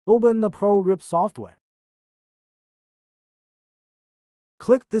Open the Pro RIP software.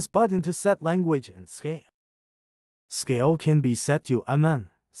 Click this button to set language and scale. Scale can be set to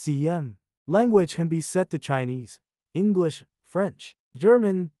cm. Language can be set to Chinese, English, French,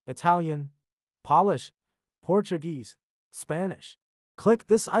 German, Italian, Polish, Portuguese, Spanish. Click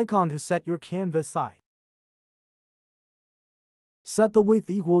this icon to set your canvas size. Set the width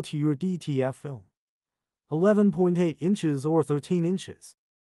equal to your DTF film, 11.8 inches or 13 inches.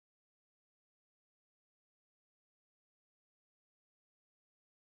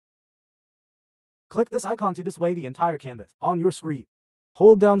 Click this icon to display the entire canvas on your screen.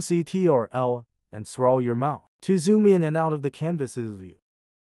 Hold down CT or L and scroll your mouse to zoom in and out of the canvas's view.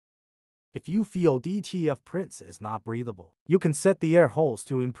 If you feel DTF prints is not breathable, you can set the air holes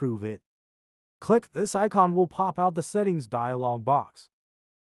to improve it. Click this icon will pop out the settings dialog box.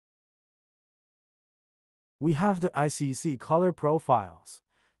 We have the ICC color profiles,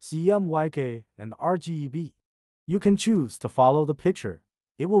 CMYK and RGB. You can choose to follow the picture.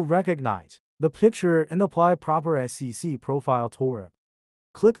 It will recognize the picture and apply proper SCC profile to it.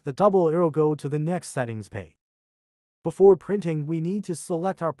 Click the double arrow, go to the next settings page. Before printing, we need to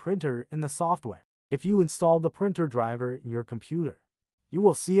select our printer in the software. If you install the printer driver in your computer, you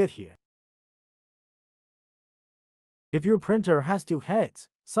will see it here. If your printer has two heads,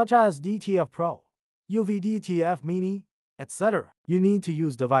 such as DTF Pro, UV-DTF Mini, etc., you need to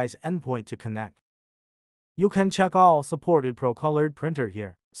use device endpoint to connect. You can check all supported Procolored printer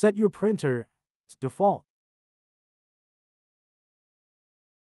here. Set your printer to default.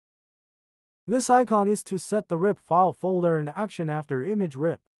 This icon is to set the RIP file folder in action after image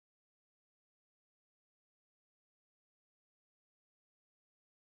RIP.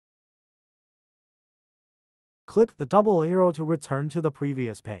 Click the double arrow to return to the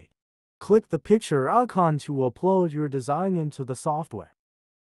previous page. Click the picture icon to upload your design into the software.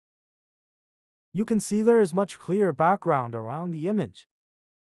 You can see there is much clearer background around the image.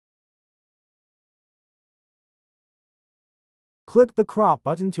 Click the crop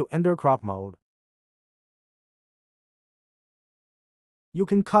button to enter crop mode. You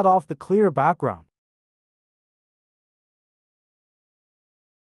can cut off the clear background.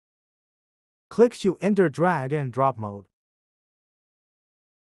 Click to enter drag and drop mode.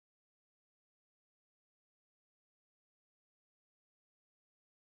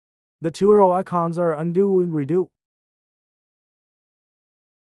 The two arrow icons are undo and redo.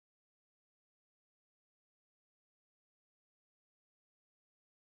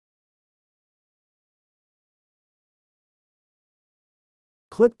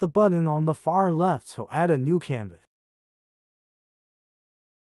 Click the button on the far left to add a new canvas.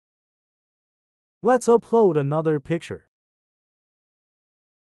 Let's upload another picture.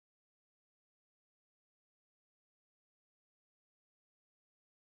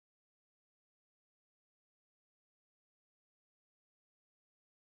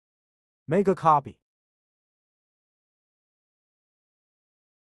 Make a copy.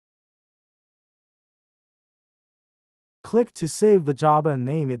 Click to save the job and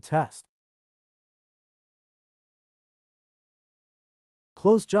name it test.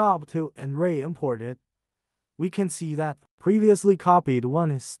 Close job 2 and re-import it. We can see that previously copied one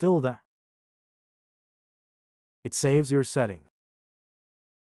is still there. It saves your setting.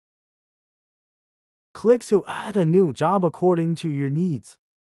 Click to add a new job according to your needs.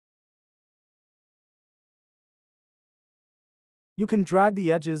 You can drag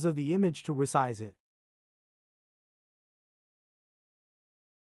the edges of the image to resize it.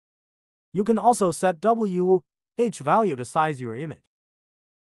 You can also set WH value to size your image.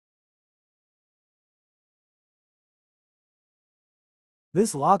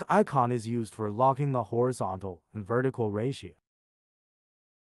 This lock icon is used for locking the horizontal and vertical ratio.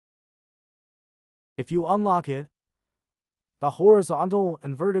 If you unlock it, the horizontal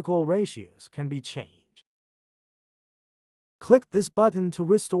and vertical ratios can be changed. Click this button to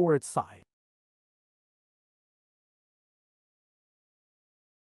restore its size.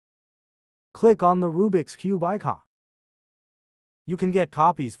 Click on the Rubik's Cube icon. You can get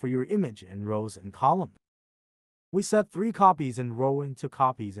copies for your image in rows and columns. We set 3 copies in row and 2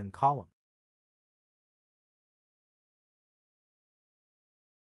 copies in column.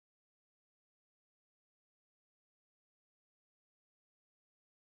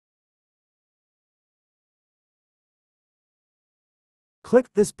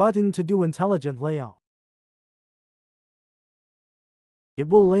 Click this button to do intelligent layout. It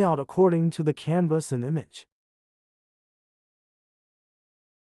will lay out according to the canvas and image.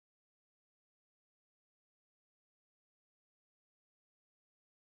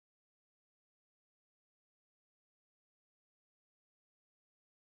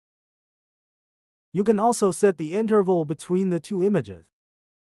 You can also set the interval between the two images.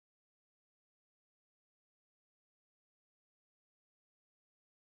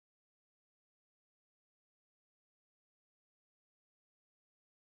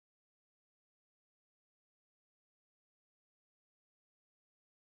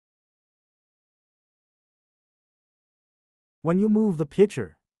 When you move the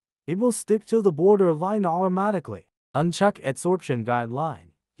picture, it will stick to the border line automatically. Uncheck adsorption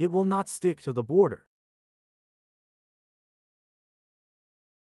guideline. It will not stick to the border.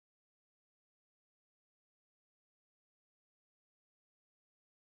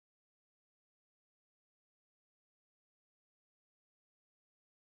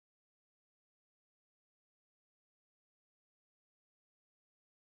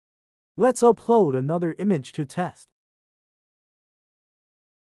 Let's upload another image to test.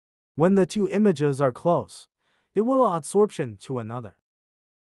 When the two images are close, it will adsorption to another.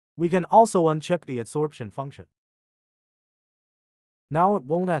 We can also uncheck the adsorption function. Now it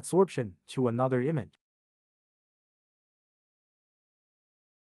won't adsorption to another image.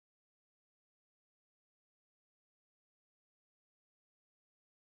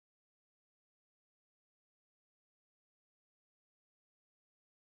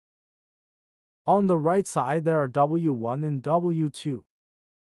 On the right side there are W1 and W2.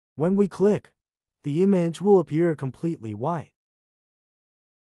 When we click, the image will appear completely white.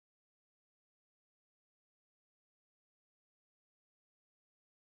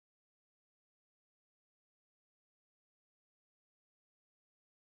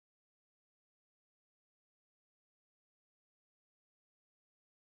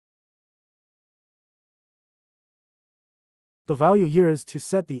 The value here is to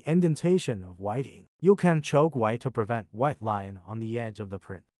set the indentation of whiting. You can choke white to prevent white line on the edge of the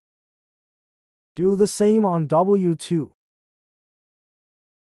print. Do the same on W2.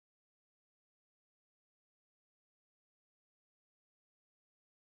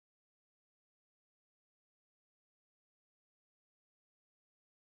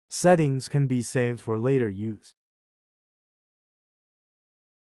 Settings can be saved for later use.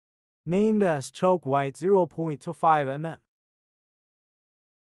 Named as choke white 0.25 mm.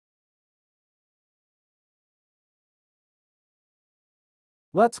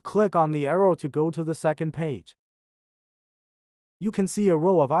 Let's click on the arrow to go to the second page. You can see a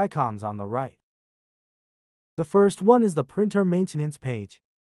row of icons on the right. The first one is the printer maintenance page.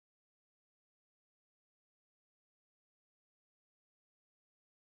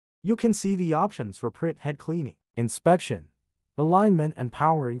 You can see the options for print head cleaning, inspection, alignment, and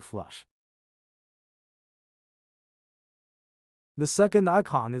powering flush. The second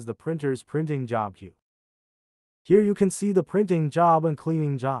icon is the printer's printing job queue. Here you can see the printing job and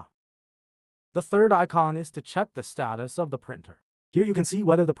cleaning job. The third icon is to check the status of the printer. Here you can see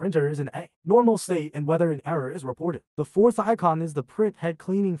whether the printer is in a normal state and whether an error is reported. The fourth icon is the print head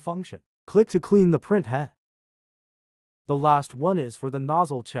cleaning function. Click to clean the print head. The last one is for the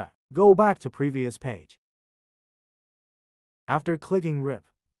nozzle check. Go back to previous page. After clicking RIP,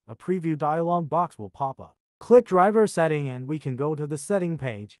 a preview dialog box will pop up. Click driver setting and we can go to the setting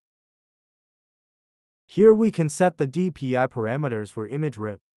page. Here we can set the DPI parameters for image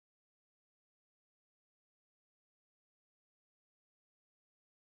RIP.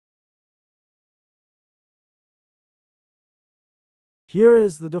 Here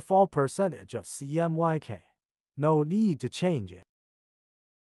is the default percentage of CMYK. No need to change it.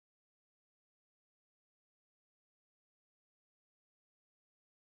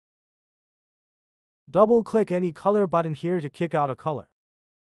 Double-click any color button here to kick out a color.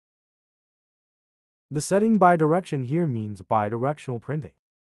 The setting bidirection here means bidirectional printing.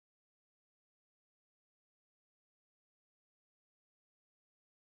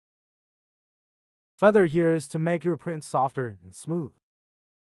 Feather here is to make your print softer and smooth.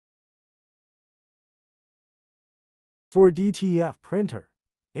 For DTF printer,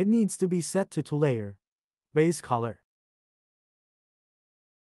 it needs to be set to two-layer, base color.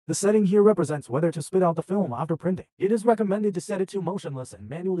 The setting here represents whether to spit out the film after printing. It is recommended to set it to motionless and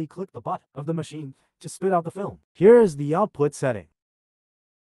manually click the button of the machine to spit out the film. Here is the output setting.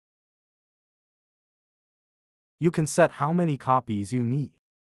 You can set how many copies you need.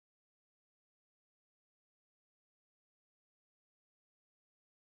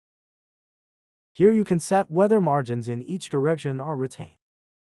 Here you can set whether margins in each direction are retained.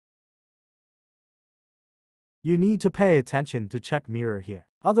 You need to pay attention to check mirror here.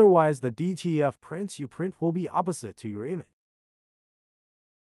 Otherwise, the DTF prints you print will be opposite to your image.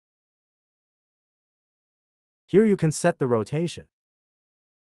 Here you can set the rotation.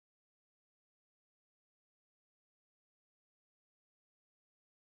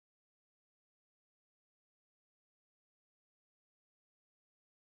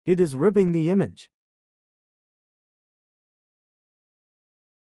 It is ripping the image.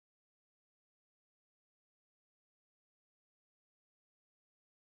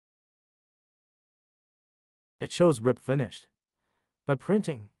 It shows rip finished, but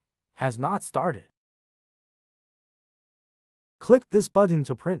printing has not started. Click this button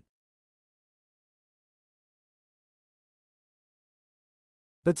to print.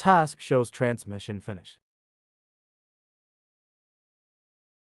 The task shows transmission finished.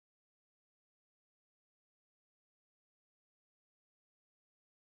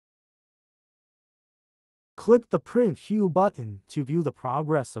 Click the Print Hue button to view the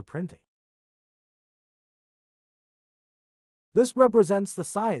progress of printing. This represents the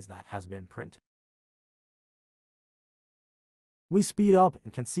size that has been printed. We speed up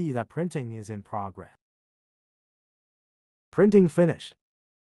and can see that printing is in progress. Printing finished.